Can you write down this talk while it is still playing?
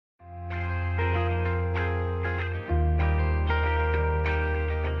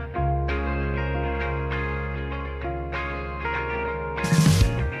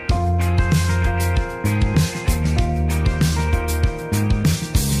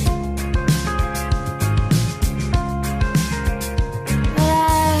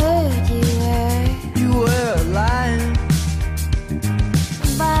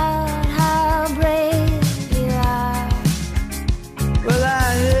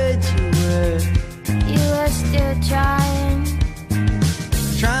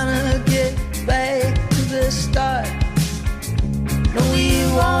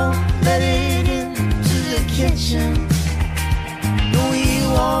station. No, we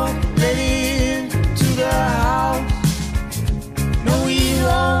won't let it into the house. No, we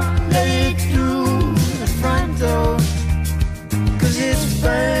won't let it through the front door. 'Cause it's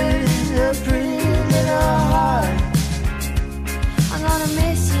burning a pretty little heart. I'm gonna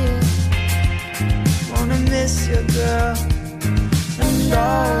miss you. Wanna miss you, girl, and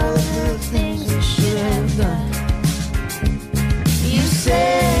all of the things we should have done. You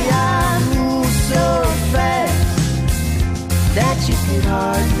say I move so fast that you could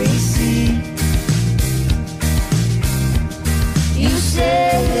hardly see. You say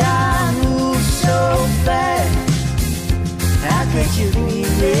I move so fast, how could you be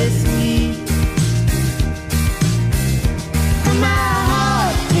with me? My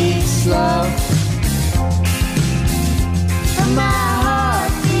heart beats slow. My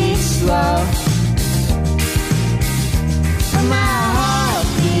heart beats slow. My heart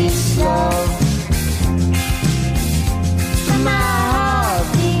beats slow. My heart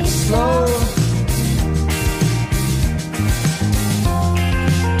beats slow.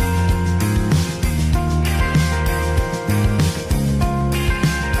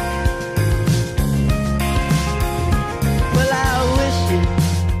 Well, I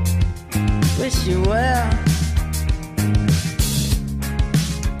wish you well.